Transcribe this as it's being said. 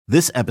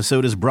This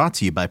episode is brought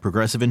to you by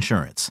Progressive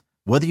Insurance.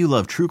 Whether you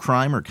love true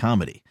crime or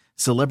comedy,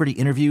 celebrity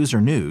interviews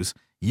or news,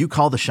 you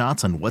call the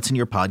shots on what's in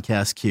your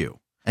podcast queue.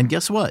 And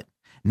guess what?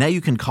 Now you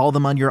can call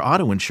them on your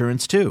auto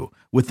insurance too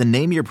with the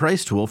Name Your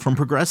Price tool from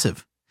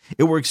Progressive.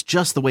 It works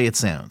just the way it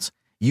sounds.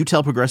 You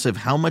tell Progressive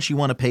how much you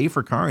want to pay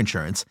for car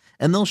insurance,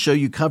 and they'll show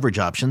you coverage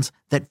options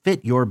that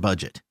fit your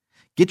budget.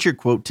 Get your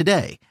quote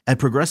today at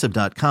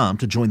Progressive.com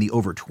to join the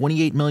over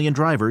 28 million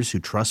drivers who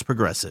trust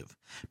Progressive.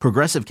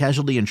 Progressive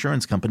Casualty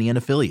Insurance Company and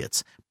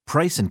Affiliates.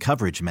 Price and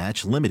coverage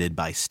match limited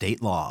by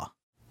state law.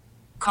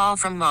 Call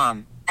from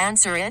mom.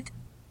 Answer it.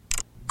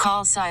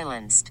 Call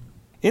silenced.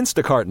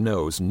 Instacart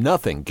knows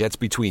nothing gets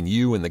between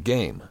you and the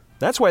game.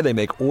 That's why they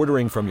make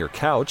ordering from your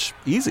couch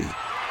easy.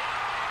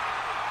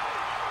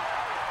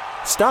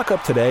 Stock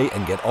up today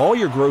and get all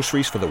your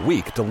groceries for the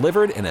week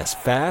delivered in as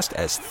fast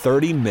as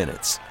 30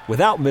 minutes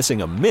without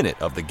missing a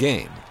minute of the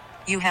game.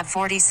 You have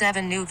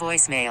 47 new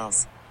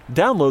voicemails.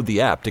 Download the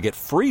app to get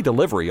free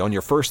delivery on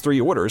your first 3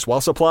 orders while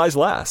supplies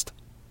last.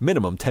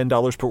 Minimum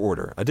 $10 per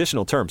order.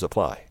 Additional terms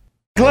apply.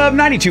 Club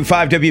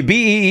 92.5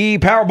 WBEE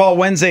Powerball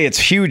Wednesday. It's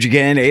huge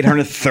again,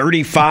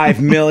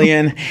 835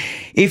 million.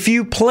 If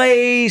you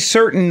play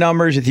certain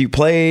numbers, if you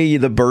play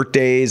the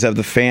birthdays of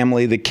the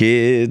family, the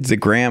kids, the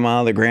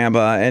grandma, the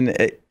grandpa,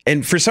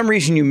 and for some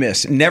reason you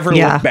miss, never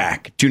look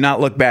back. Do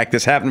not look back.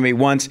 This happened to me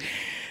once.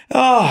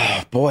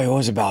 Oh, boy, it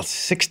was about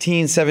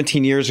 16,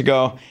 17 years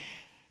ago.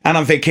 I'm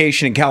on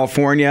vacation in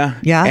California,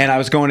 and I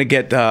was going to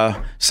get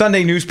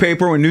Sunday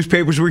newspaper when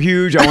newspapers were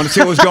huge. I want to see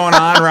what was going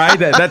on, right?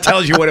 That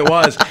tells you what it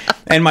was.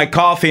 And my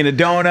coffee and a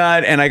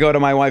donut, and I go to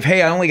my wife,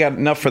 hey, I only got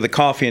enough for the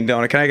coffee and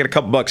donut. Can I get a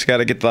couple bucks? Got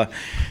to get the,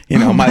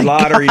 my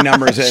lottery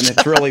numbers in.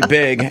 It's really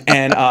big.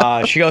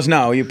 And she goes,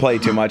 no, you play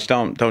too much.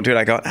 Don't do it.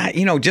 I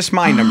go, just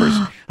my numbers.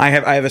 I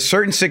have a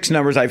certain 6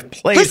 numbers I've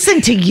played.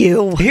 Listen to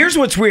you. Here's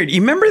what's weird.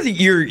 You remember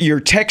your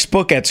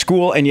textbook at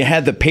school, and you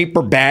had the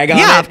paper bag on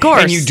it? Yeah, of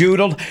course. And you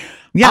doodled?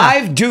 Yeah.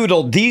 I've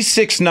doodled these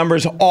 6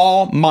 numbers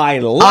all my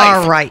life.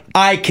 All right.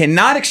 I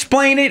cannot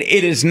explain it.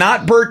 It is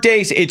not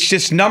birthdays. It's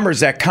just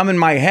numbers that come in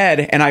my head,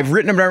 and I've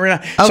written them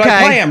down. So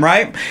I play them,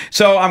 right?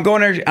 So I'm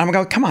going there. I'm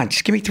going, come on,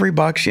 just give me $3.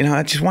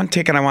 That's just one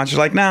ticket I want. She's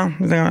like,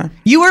 no.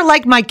 You were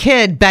like my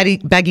kid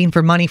begging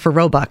for money for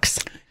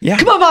Robux. Yeah.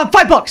 Come on,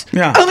 $5.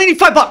 Yeah. I only need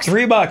 $5.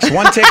 $3,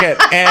 one ticket.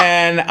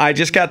 And I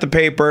just got the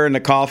paper and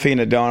the coffee and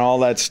the donut, all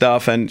that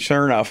stuff. And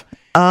sure enough,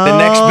 the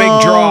next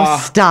big draw.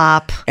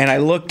 Stop. And I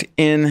looked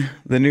in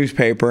the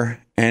newspaper,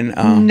 and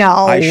no,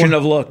 I shouldn't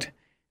have looked.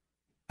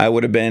 I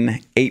would have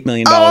been $8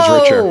 million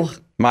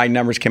richer. My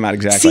numbers came out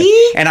exactly.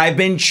 See? And I've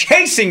been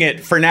chasing it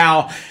for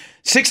now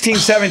 16,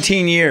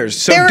 17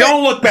 years. So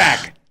don't look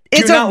back.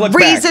 It's a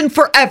reason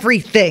for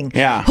everything.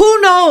 Yeah.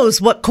 Who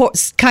knows what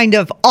kind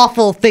of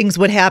awful things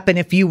would happen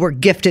if you were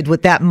gifted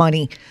with that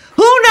money?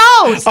 Who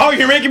knows? Oh,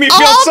 you're making me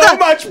feel so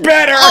much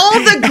better. All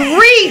the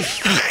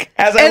grief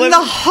and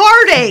the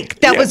heartache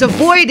that was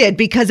avoided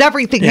because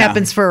everything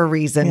happens for a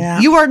reason. Yeah.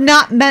 You are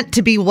not meant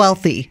to be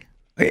wealthy.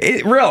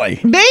 Really?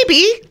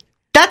 Maybe.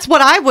 That's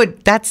what I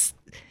would. That's...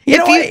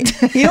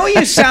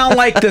 You sound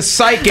like the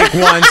psychic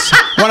once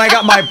when I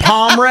got my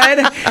palm read,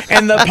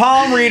 and the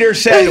palm reader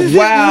said,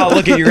 wow,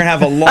 look, you're going to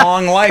have a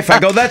long life. I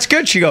go, that's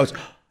good. She goes,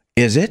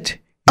 is it?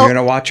 You're going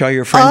to watch all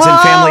your friends and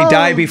family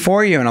die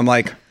before you. And I'm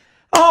like,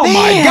 oh,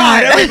 my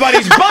God,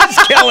 everybody's buzz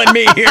killing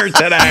me here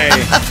today.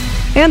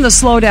 And the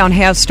slowdown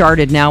has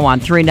started now on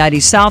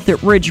 390 South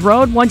at Ridge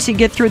Road. Once you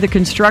get through the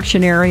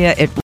construction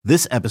area,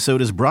 This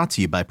episode is brought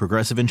to you by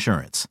Progressive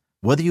Insurance.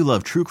 Whether you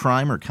love true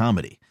crime or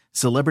comedy,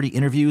 celebrity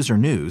interviews or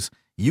news,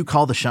 you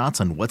call the shots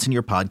on what's in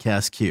your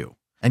podcast queue.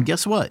 And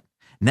guess what?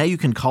 Now you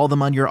can call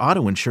them on your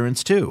auto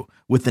insurance too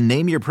with the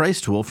Name Your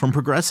Price tool from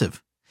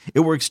Progressive. It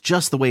works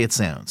just the way it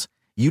sounds.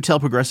 You tell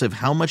Progressive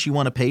how much you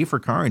want to pay for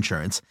car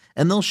insurance,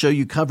 and they'll show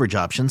you coverage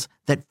options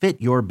that fit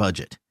your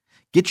budget.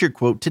 Get your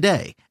quote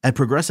today at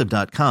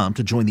Progressive.com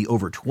to join the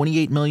over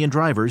 28 million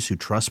drivers who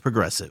trust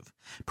Progressive.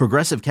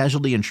 Progressive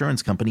Casualty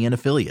Insurance Company and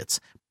Affiliates.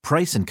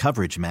 Price and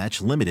coverage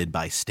match limited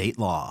by state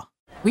law.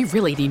 We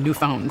really need new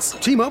phones.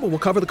 T-Mobile will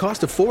cover the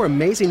cost of 4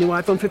 amazing new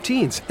iPhone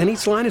 15s, and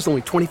each line is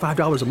only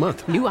 $25 a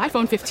month. New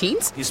iPhone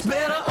 15s? It's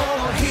better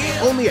over here.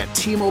 Only at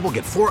T-Mobile,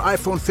 get 4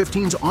 iPhone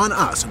 15s on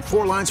us and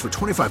 4 lines for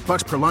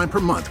 $25 per line per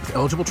month with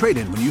eligible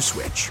trade-in when you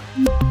switch.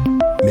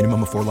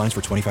 Minimum of 4 lines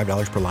for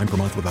 $25 per line per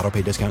month with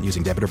autopay discount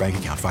using debit or bank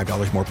account.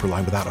 $5 more per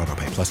line without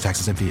autopay, plus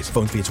taxes and fees.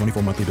 Phone fee at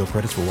 24 monthly bill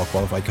credits for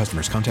well-qualified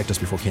customers. Contact us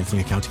before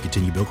canceling account to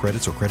continue bill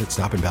credits or credit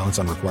stop and balance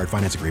on required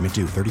finance agreement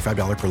due.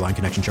 $35 per line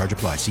connection charge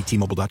applies. See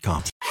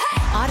T-Mobile.com.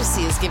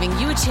 Odyssey is giving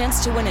you a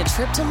chance to win a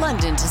trip to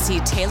London to see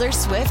Taylor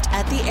Swift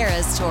at the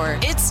Eras Tour.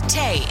 It's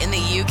Tay in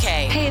the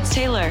UK. Hey, it's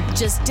Taylor.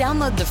 Just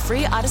download the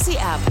free Odyssey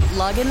app,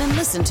 log in and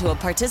listen to a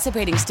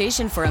participating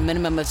station for a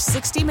minimum of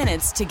 60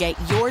 minutes to get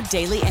your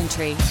daily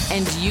entry.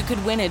 And you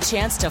could win a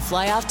chance to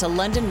fly off to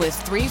London with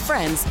 3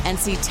 friends and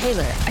see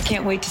Taylor. I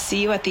can't wait to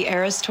see you at the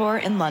Eras Tour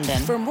in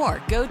London. For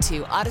more, go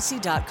to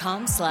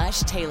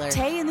odyssey.com/Taylor.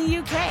 Tay in the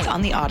UK. It's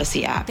on the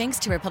Odyssey app. Thanks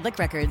to Republic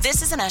Records.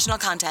 This is a national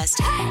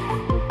contest.